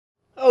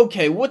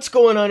Okay, what's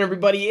going on,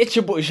 everybody? It's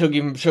your boy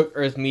Shogi from Shook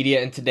Earth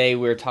Media, and today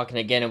we're talking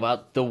again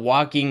about The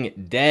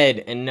Walking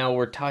Dead. And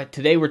now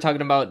today we're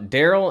talking about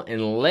Daryl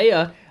and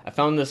Leah. I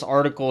found this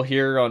article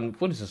here on,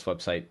 what is this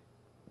website?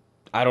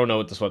 I don't know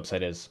what this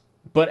website is.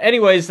 But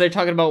anyways, they're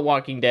talking about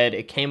Walking Dead.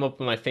 It came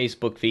up on my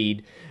Facebook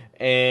feed,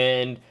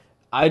 and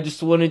I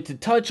just wanted to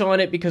touch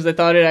on it because I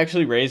thought it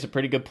actually raised a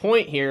pretty good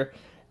point here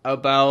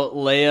about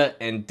Leah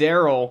and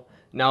Daryl.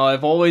 Now,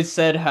 I've always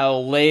said how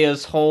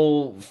Leah's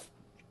whole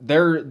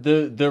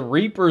the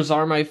Reapers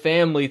are my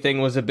family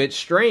thing was a bit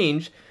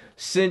strange,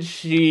 since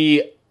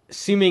she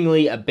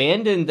seemingly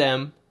abandoned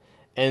them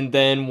and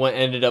then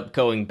ended up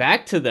going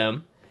back to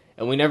them,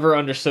 and we never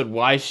understood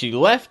why she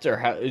left, or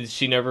how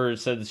she never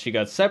said that she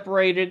got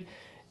separated.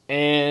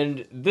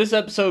 And this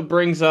episode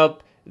brings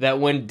up that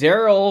when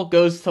Daryl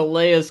goes to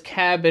Leah's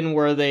cabin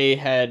where they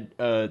had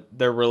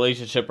their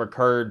relationship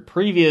occurred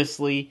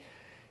previously,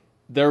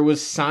 there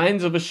was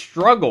signs of a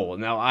struggle.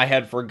 Now, I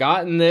had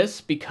forgotten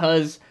this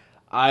because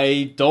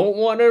I don't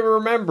want to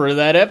remember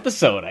that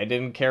episode. I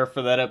didn't care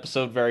for that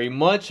episode very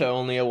much. I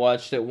only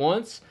watched it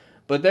once.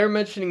 But they're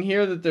mentioning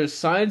here that there's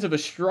signs of a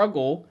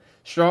struggle,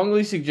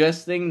 strongly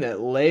suggesting that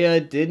Leah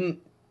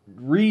didn't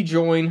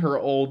rejoin her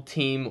old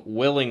team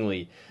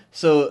willingly.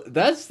 So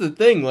that's the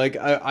thing. Like,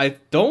 I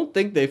don't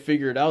think they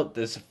figured out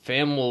this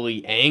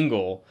family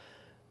angle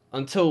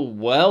until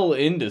well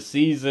into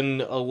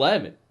season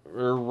 11,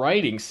 or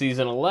writing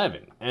season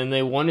 11. And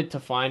they wanted to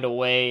find a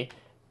way.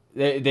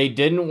 They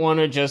didn't want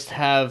to just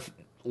have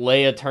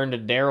Leah turn to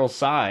Daryl's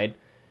side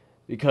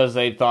because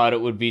they thought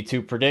it would be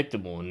too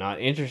predictable and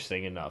not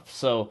interesting enough.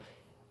 So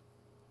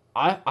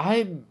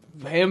I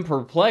am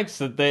perplexed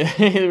that they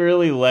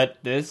really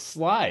let this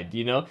slide,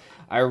 you know?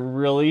 I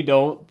really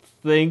don't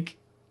think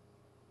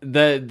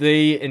that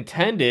they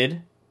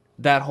intended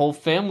that whole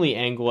family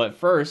angle at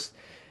first,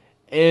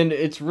 and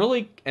it's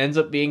really ends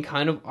up being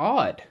kind of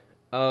odd.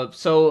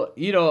 So,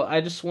 you know, I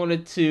just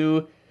wanted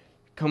to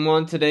come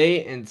on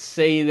today and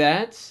say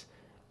that.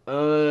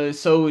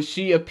 So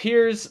she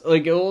appears,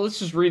 like, well, let's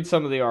just read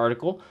some of the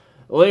article.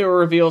 Leah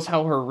reveals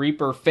how her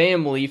Reaper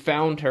family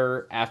found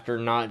her after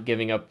not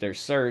giving up their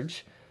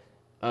search.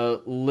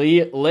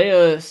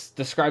 Leah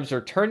describes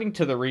returning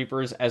to the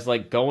Reapers as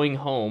like going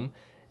home,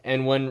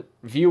 and when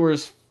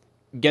viewers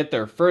get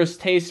their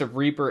first taste of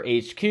Reaper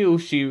HQ,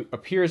 she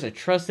appears a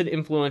trusted,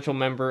 influential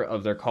member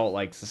of their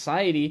cult-like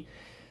society.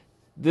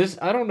 This,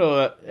 I don't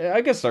know,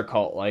 I guess they're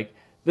cult-like.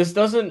 This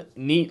doesn't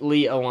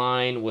neatly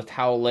align with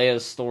how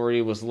Leah's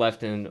story was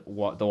left in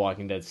The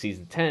Walking Dead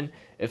Season 10.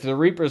 If the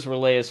Reapers were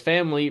Leah's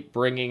family,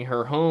 bringing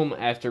her home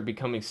after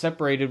becoming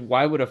separated,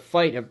 why would a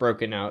fight have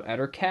broken out at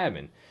her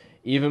cabin?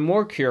 Even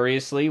more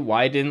curiously,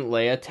 why didn't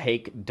Leah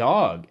take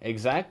Dog?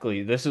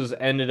 Exactly, this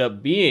ended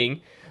up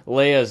being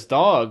Leah's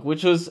dog,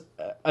 which was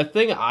a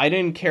thing I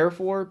didn't care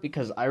for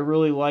because I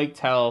really liked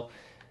how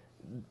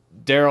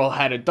Daryl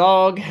had a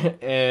dog,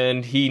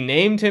 and he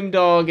named him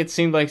Dog. It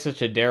seemed like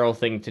such a Daryl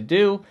thing to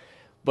do,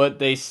 but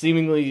they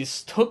seemingly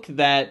took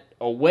that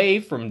away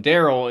from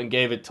Daryl and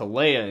gave it to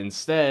Leah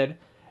instead,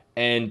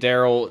 and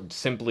Daryl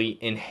simply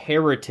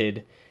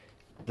inherited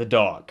the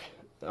dog.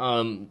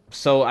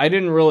 So I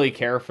didn't really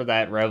care for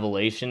that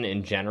revelation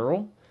in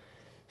general.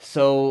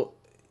 So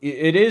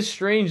it is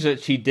strange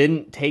that she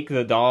didn't take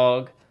the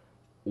dog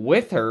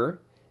with her,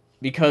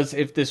 because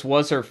if this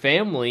was her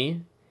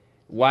family,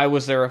 why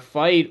was there a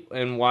fight?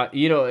 And why,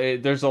 you know,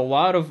 there's a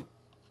lot of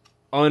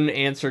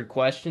unanswered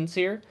questions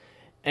here,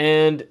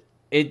 and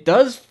it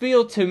does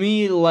feel to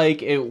me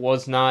like it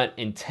was not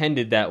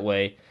intended that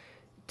way.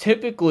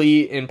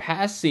 Typically, in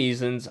past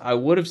seasons, I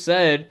would have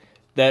said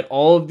that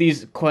all of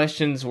these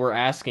questions we're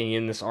asking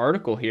in this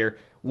article here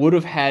would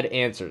have had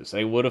answers.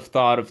 They would have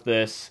thought of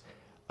this.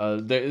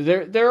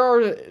 There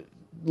are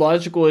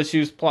logical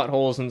issues, plot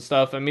holes, and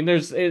stuff. I mean,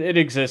 it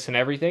exists in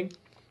everything,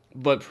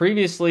 but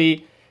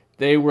previously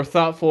they were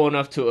thoughtful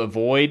enough to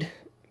avoid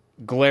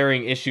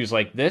glaring issues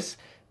like this.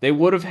 They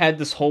would have had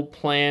this whole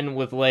plan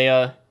with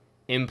Leah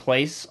in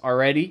place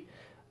already.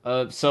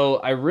 So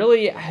I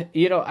really,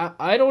 you know,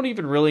 I don't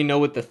even really know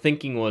what the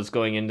thinking was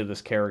going into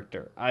this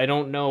character. I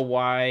don't know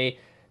why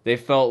they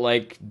felt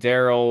like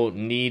Daryl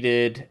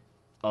needed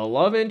a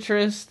love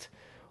interest,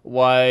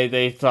 why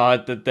they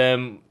thought that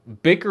them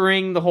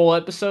bickering the whole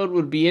episode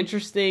would be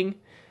interesting.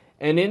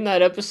 And in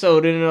that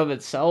episode, in and of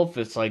itself,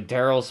 it's like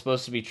Daryl's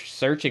supposed to be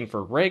searching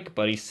for Rick,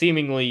 but he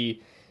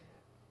seemingly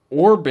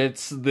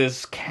orbits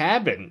this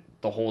cabin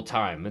the whole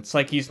time. It's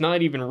like he's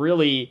not even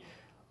really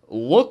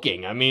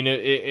looking. I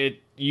mean,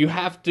 you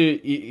have to.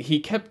 He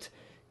kept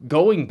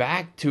going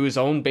back to his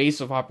own base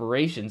of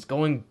operations,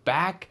 going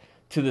back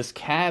to this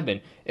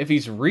cabin. If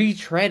he's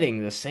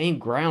retreading the same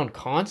ground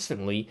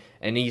constantly,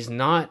 and he's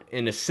not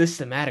in a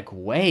systematic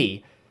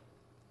way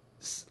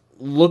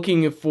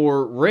looking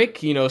for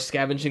Rick, you know,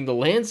 scavenging the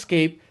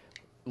landscape,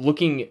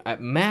 looking at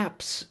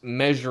maps,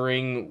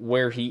 measuring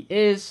where he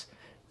is.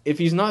 If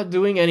he's not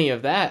doing any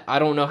of that, I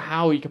don't know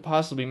how he could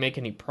possibly make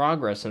any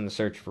progress in the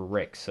search for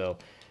Rick. So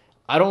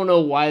I don't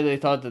know why they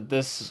thought that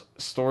this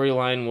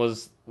storyline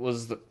was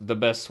the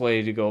best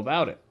way to go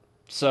about it.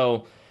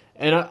 So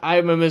And I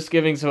have my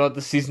misgivings about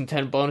the season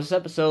 10 bonus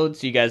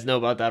episodes. You guys know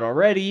about that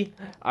already.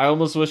 I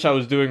almost wish I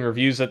was doing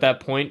reviews at that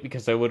point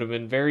because I would have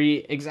been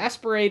very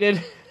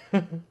exasperated.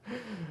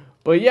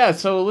 But yeah,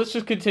 so let's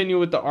just continue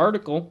with the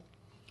article.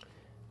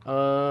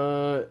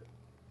 Yeah,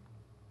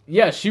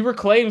 she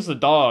reclaims the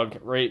dog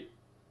right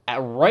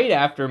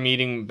after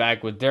meeting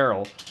back with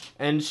Daryl,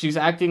 and she's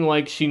acting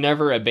like she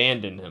never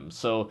abandoned him.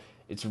 So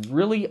it's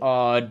really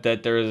odd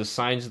that there is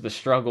signs of the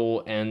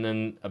struggle and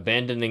then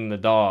abandoning the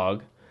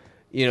dog.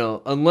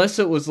 Unless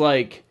it was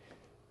like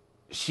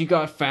she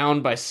got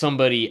found by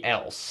somebody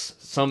else,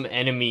 some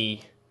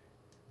enemy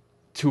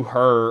to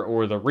her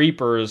or the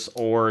Reapers,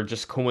 or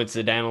just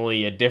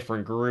coincidentally a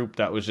different group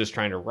that was just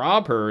trying to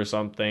rob her or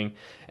something,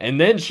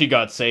 and then she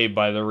got saved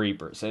by the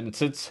Reapers. And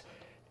since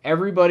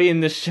everybody in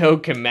this show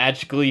can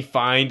magically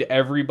find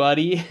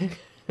everybody,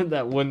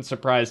 that wouldn't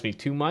surprise me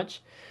too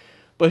much.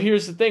 But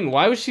here's the thing,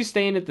 why was she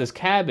staying at this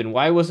cabin?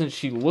 Why wasn't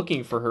she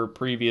looking for her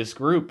previous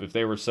group if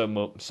they were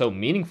so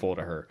meaningful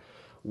to her?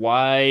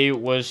 Why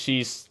was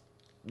she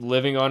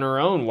living on her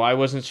own? Why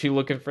wasn't she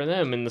looking for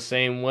them in the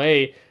same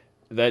way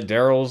that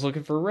Daryl was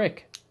looking for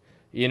Rick?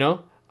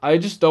 I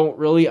just don't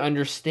really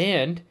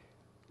understand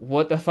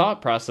what the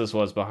thought process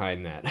was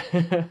behind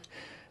that.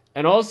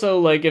 And also,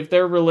 like, if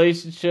their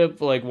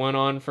relationship, like, went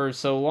on for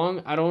so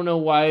long, I don't know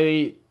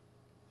why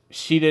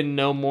she didn't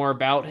know more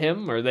about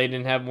him, or they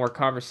didn't have more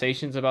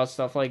conversations about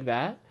stuff like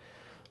that.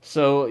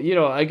 So,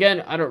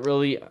 again, I don't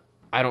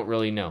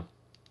really know.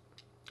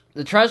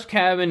 The trash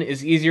cabin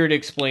is easier to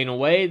explain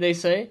away, they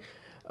say.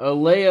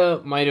 Leah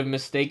might have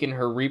mistaken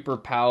her Reaper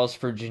pals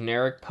for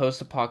generic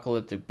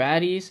post-apocalyptic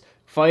baddies,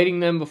 fighting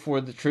them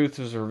before the truth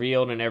was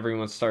revealed and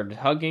everyone started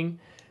hugging.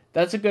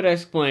 That's a good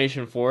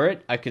explanation for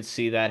it. I could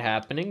see that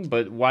happening,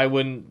 but why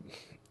wouldn't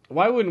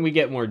we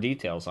get more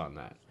details on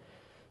that?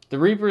 The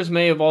Reapers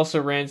may have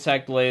also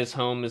ransacked Leia's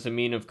home as a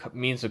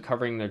means of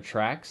covering their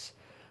tracks,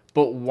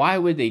 but why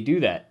would they do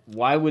that?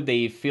 Why would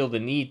they feel the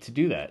need to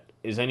do that?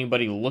 Is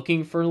anybody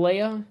looking for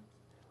Leah?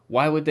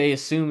 Why would they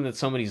assume that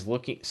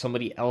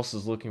somebody else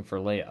is looking for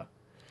Leah?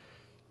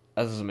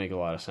 That doesn't make a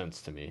lot of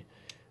sense to me.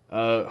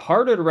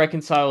 Harder to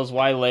reconcile is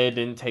why Leah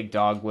didn't take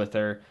Dog with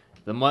her.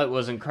 The mutt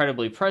was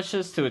incredibly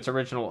precious to its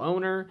original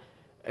owner,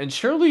 and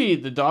surely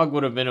the dog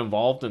would have been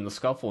involved in the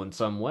scuffle in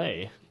some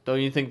way.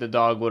 Don't you think the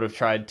dog would have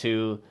tried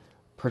to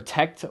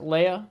protect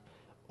Leah,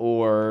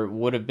 or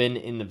would have been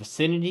in the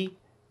vicinity,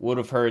 would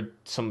have heard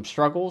some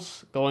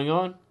struggles going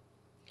on?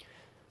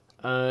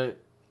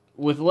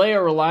 With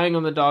Leah relying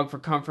on the dog for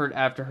comfort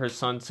after her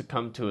son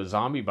succumbed to a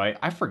zombie bite,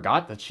 I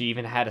forgot that she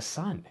even had a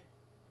son.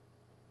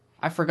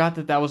 I forgot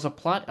that was a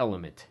plot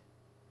element.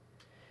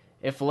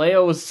 If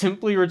Leah was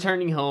simply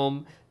returning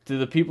home to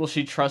the people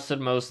she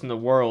trusted most in the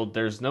world,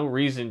 there's no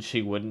reason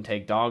she wouldn't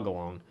take Dog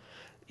along.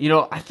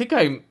 I think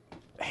I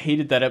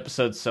hated that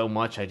episode so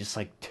much, I just,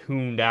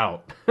 tuned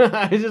out.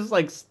 I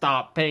just,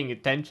 stopped paying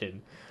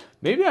attention.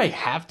 Maybe I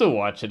have to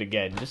watch it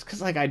again, just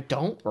because, I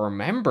don't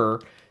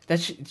remember that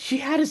she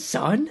had a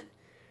son?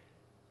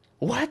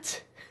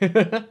 What?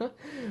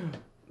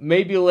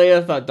 Maybe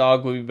Leah thought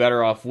Dog would be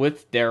better off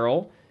with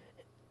Daryl.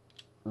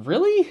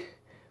 Really?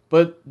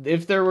 But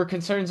if there were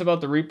concerns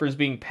about the Reapers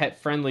being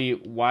pet-friendly,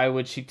 why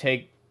would she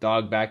take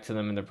Dog back to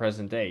them in the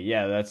present day?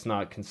 Yeah, that's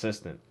not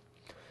consistent.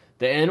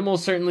 The animal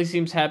certainly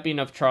seems happy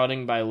enough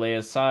trotting by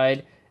Leia's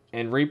side,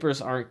 and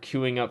Reapers aren't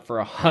queuing up for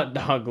a hot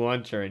dog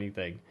lunch or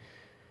anything.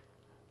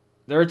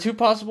 There are two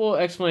possible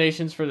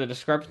explanations for the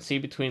discrepancy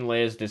between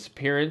Leia's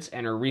disappearance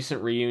and her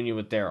recent reunion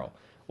with Daryl.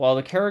 While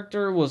the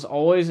character was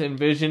always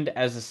envisioned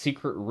as a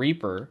secret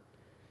Reaper,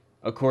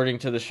 according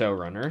to the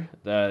showrunner,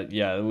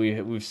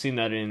 we've seen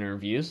that in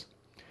interviews,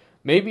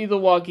 maybe The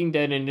Walking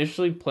Dead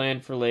initially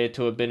planned for Leah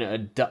to have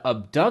been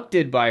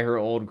abducted by her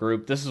old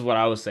group. This is what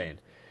I was saying.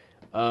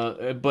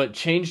 But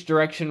changed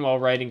direction while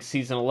writing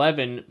season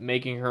 11,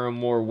 making her a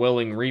more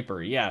willing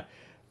Reaper. Yeah,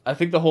 I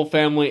think the whole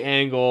family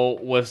angle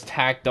was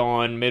tacked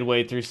on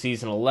midway through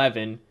season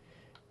 11.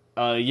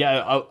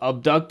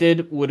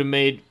 Abducted would have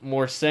made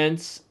more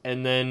sense,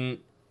 and then,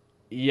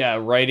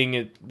 writing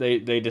it,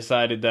 they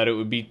decided that it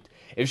would be,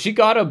 if she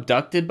got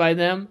abducted by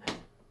them,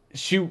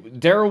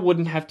 Daryl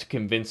wouldn't have to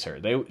convince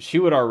her. She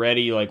would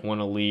already,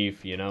 want to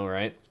leave,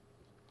 right?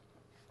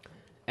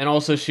 And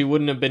also, she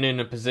wouldn't have been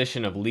in a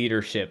position of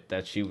leadership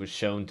that she was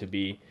shown to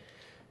be.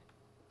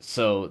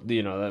 So,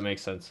 that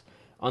makes sense.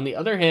 On the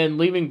other hand,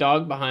 leaving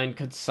Dog behind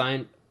could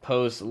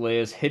signpost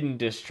Leia's hidden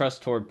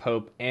distrust toward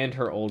Pope and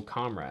her old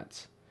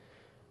comrades.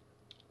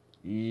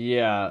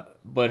 Yeah,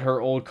 but her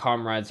old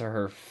comrades are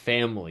her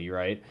family,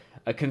 right?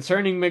 A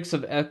concerning mix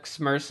of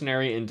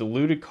ex-mercenary and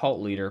deluded cult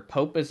leader,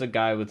 Pope is a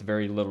guy with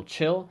very little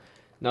chill.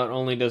 Not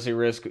only does he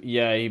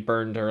he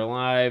burned her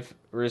alive,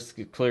 Risk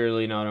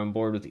clearly not on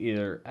board with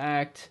either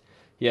act.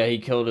 Yeah, he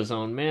killed his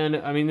own man.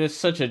 I mean, it's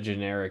such a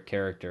generic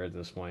character at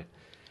this point.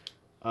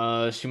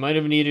 She might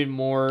have needed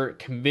more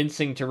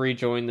convincing to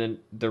rejoin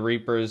the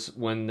Reapers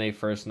when they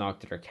first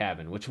knocked at her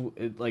cabin, which,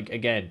 like,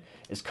 again,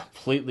 is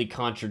completely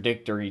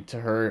contradictory to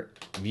her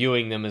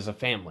viewing them as a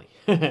family.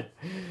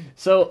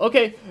 So,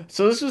 okay,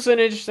 so this was an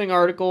interesting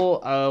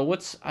article.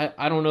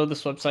 I don't know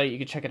this website. You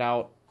can check it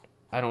out.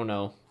 I don't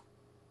know.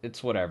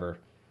 It's whatever.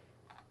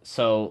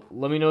 So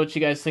let me know what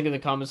you guys think in the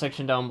comment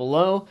section down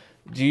below.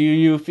 Do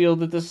you feel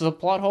that this is a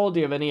plot hole? Do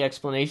you have any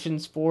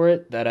explanations for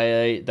it that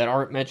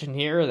aren't mentioned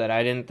here that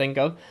I didn't think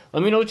of?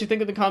 Let me know what you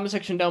think in the comment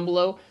section down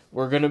below.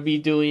 We're gonna be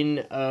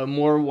doing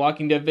more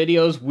Walking Dead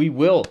videos. We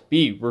will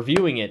be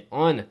reviewing it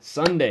on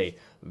Sunday.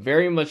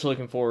 Very much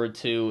looking forward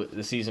to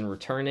the season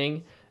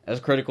returning.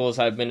 As critical as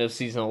I've been of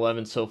season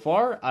 11 so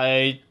far,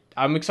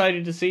 I'm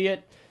excited to see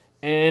it,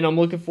 and I'm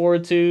looking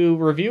forward to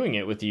reviewing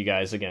it with you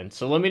guys again.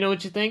 So let me know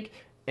what you think.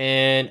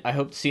 And I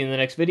hope to see you in the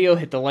next video.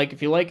 Hit the like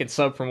if you like, and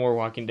sub for more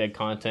Walking Dead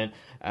content.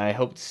 I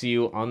hope to see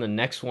you on the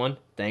next one.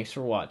 Thanks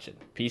for watching.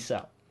 Peace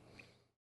out.